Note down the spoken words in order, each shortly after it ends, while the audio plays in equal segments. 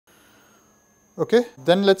Okay,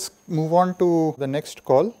 then let's move on to the next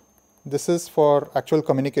call. This is for actual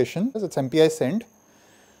communication. It's MPI send.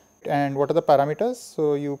 And what are the parameters?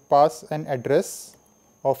 So you pass an address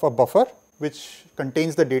of a buffer which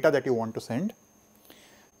contains the data that you want to send.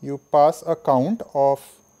 You pass a count of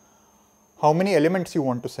how many elements you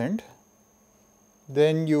want to send.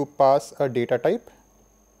 Then you pass a data type.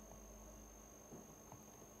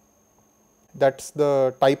 That's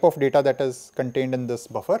the type of data that is contained in this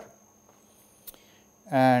buffer.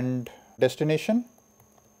 And destination,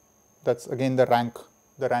 that's again the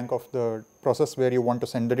rank of the process where you want to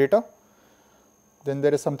send the data. Then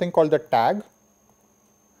there is something called the tag,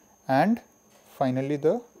 and finally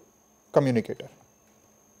the communicator.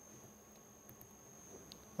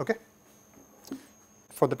 Okay.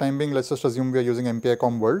 For the time being, let's just assume we are using MPI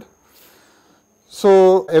COM world.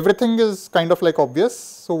 So everything is kind of like obvious.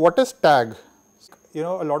 So what is tag? You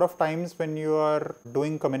know, a lot of times when you are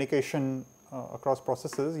doing communication across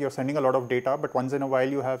processes, you're sending a lot of data, but once in a while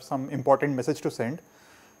you have some important message to send,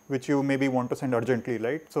 which you maybe want to send urgently,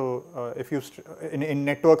 right? So if you, in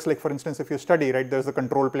networks, like for instance, if you study, right, there's the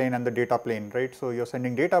control plane and the data plane, right? So you're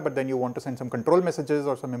sending data, but then you want to send some control messages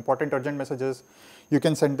or some important urgent messages, you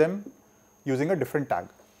can send them using a different tag,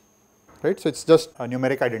 right? So it's just a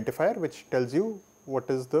numeric identifier which tells you what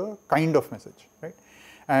is the kind of message, right?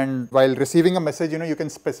 And while receiving a message, you know, you can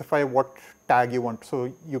specify what tag you want.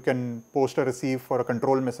 So you can post a receive for a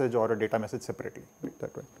control message or a data message separately, right,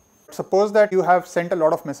 that way. Suppose that you have sent a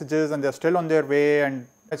lot of messages and they're still on their way and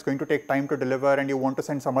it's going to take time to deliver, and you want to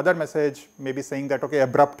send some other message, maybe saying that, okay,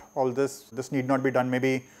 abrupt, all this need not be done.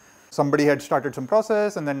 Maybe somebody had started some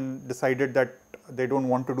process and then decided that they don't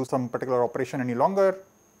want to do some particular operation any longer,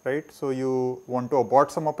 right? So you want to abort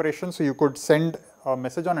some operation, so you could send a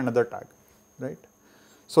message on another tag, right?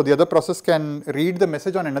 So the other process can read the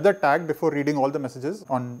message on another tag before reading all the messages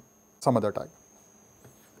on some other tag.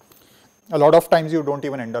 A lot of times you don't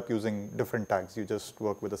even end up using different tags, you just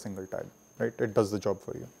work with a single tag, right? It does the job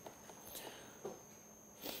for you.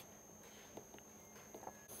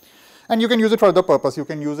 And you can use it for other purpose, you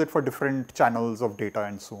can use it for different channels of data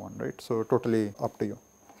and so on, right? So totally up to you.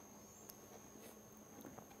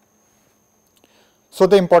 So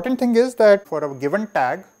the important thing is that for a given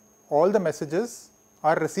tag, all the messages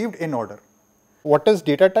are received in order. What is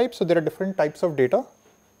data type? So there are different types of data.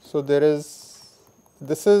 So there is,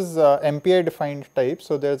 this is MPI defined type.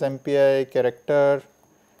 So there's MPI character,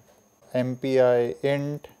 MPI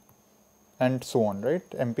int, and so on, right?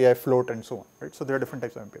 MPI float and so on, right? So there are different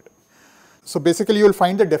types of MPI type. So basically you'll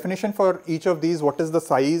find the definition for each of these, what is the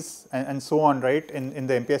size and so on, right? In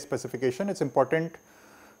the MPI specification. It's important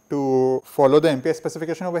to follow the MPI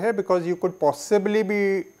specification over here because you could possibly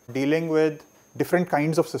be dealing with different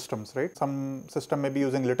kinds of systems, right? Some system may be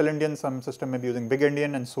using little endian, some system may be using big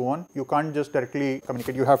endian and so on. You can't just directly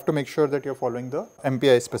communicate. You have to make sure that you're following the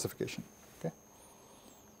MPI specification, okay?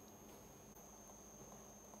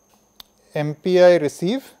 MPI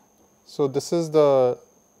receive. So this is the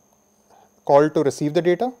call to receive the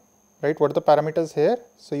data, right? What are the parameters here?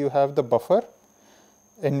 So you have the buffer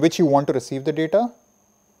in which you want to receive the data.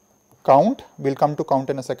 Count, we'll come to count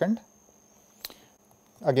in a second.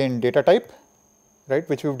 Again, data type, right,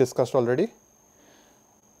 which we've discussed already.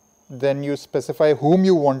 Then you specify whom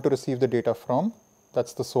you want to receive the data from,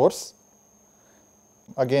 that's the source.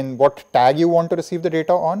 Again, what tag you want to receive the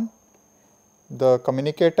data on, the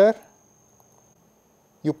communicator.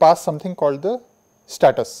 You pass something called the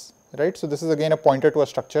status, right? So this is again a pointer to a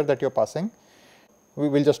structure that you're passing. We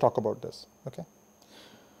will just talk about this, okay?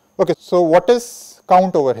 Okay, so what is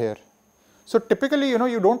count over here? So typically, you know,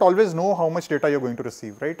 you don't always know how much data you're going to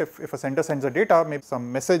receive, right? If a sender sends a data, maybe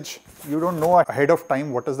some message, you don't know ahead of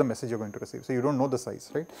time what is the message you're going to receive. So you don't know the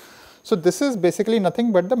size, right? So this is basically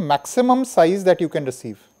nothing but the maximum size that you can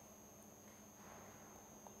receive.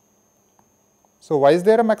 So why is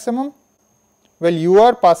there a maximum? Well, you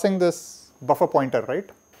are passing this buffer pointer, right?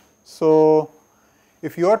 So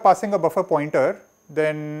if you are passing a buffer pointer,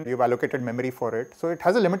 then you've allocated memory for it. So it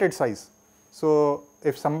has a limited size. So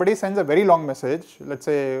if somebody sends a very long message, let's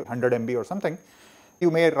say 100 MB or something,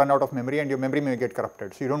 you may run out of memory and your memory may get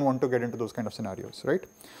corrupted. So you don't want to get into those kind of scenarios, right?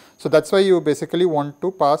 So that's why you basically want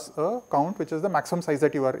to pass a count, which is the maximum size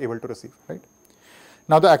that you are able to receive, right?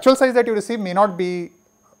 Now the actual size that you receive may not be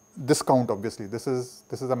this count, obviously. This is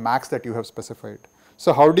a max that you have specified.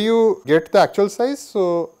 So how do you get the actual size?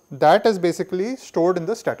 So that is basically stored in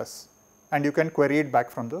the status and you can query it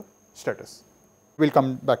back from the status. We'll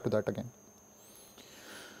come back to that again.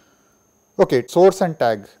 Okay, source and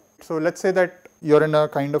tag. So let's say that you're in a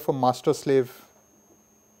kind of a master-slave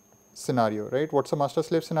scenario, right? What's a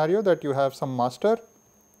master-slave scenario? That you have some master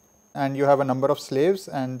and you have a number of slaves,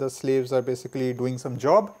 and the slaves are basically doing some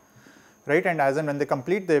job, right? And as and when they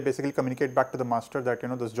complete, they basically communicate back to the master that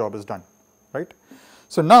this job is done, right?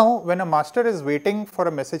 So now when a master is waiting for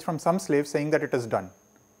a message from some slave saying that it is done,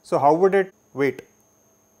 so how would it wait?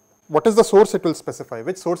 What is the source it will specify?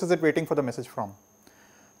 Which source is it waiting for the message from?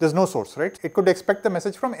 There's no source, right? It could expect the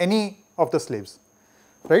message from any of the slaves,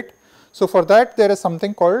 right? So for that there is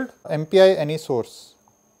something called MPI any source.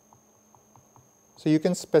 So you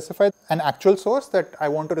can specify an actual source that I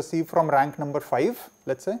want to receive from rank number 5,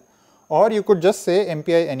 let's say, or you could just say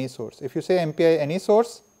MPI any source. If you say MPI any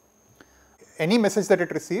source, any message that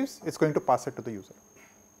it receives, it's going to pass it to the user,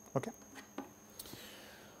 okay?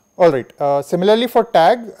 All right, similarly for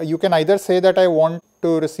tag, you can either say that I want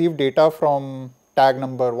to receive data from tag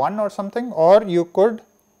number 1 or something, or you could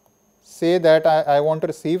say that I want to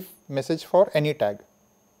receive message for any tag,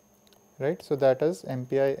 right? So that is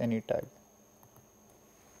MPI any tag.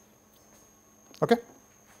 Okay.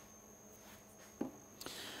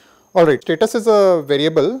 All right, status is a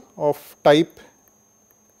variable of type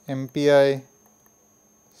MPI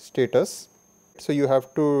status. So you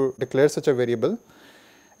have to declare such a variable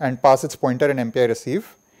and pass its pointer in MPI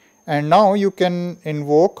receive. And now you can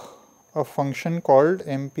invoke a function called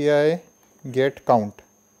MPI get count,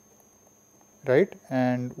 right?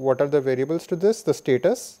 And what are the variables to this? The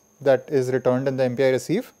status that is returned in the MPI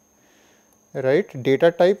receive, right?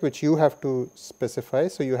 Data type which you have to specify,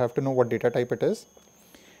 so you have to know what data type it is,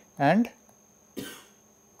 and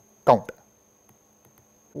count.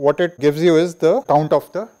 What it gives you is the count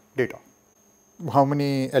of the data, how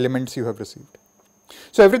many elements you have received.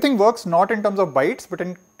 So everything works not in terms of bytes, but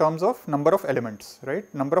in terms of number of elements, right?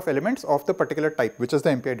 Number of elements of the particular type, which is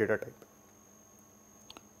the MPI data type.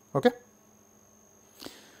 Okay.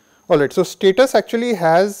 All right, so status actually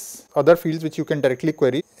has other fields which you can directly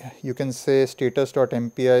query. You can say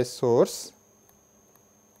status.mpi source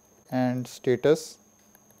and status.mpi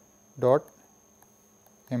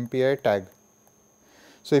tag.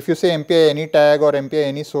 So if you say MPI any tag or MPI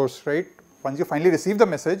any source, right? Once you finally receive the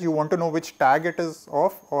message, you want to know which tag it is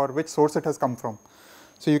of or which source it has come from.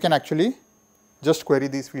 So you can actually just query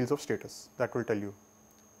these fields of status. That will tell you.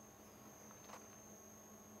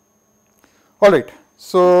 All right.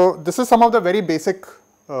 So this is some of the very basic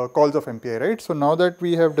calls of MPI, right? So now that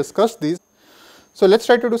we have discussed these, so let's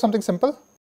try to do something simple.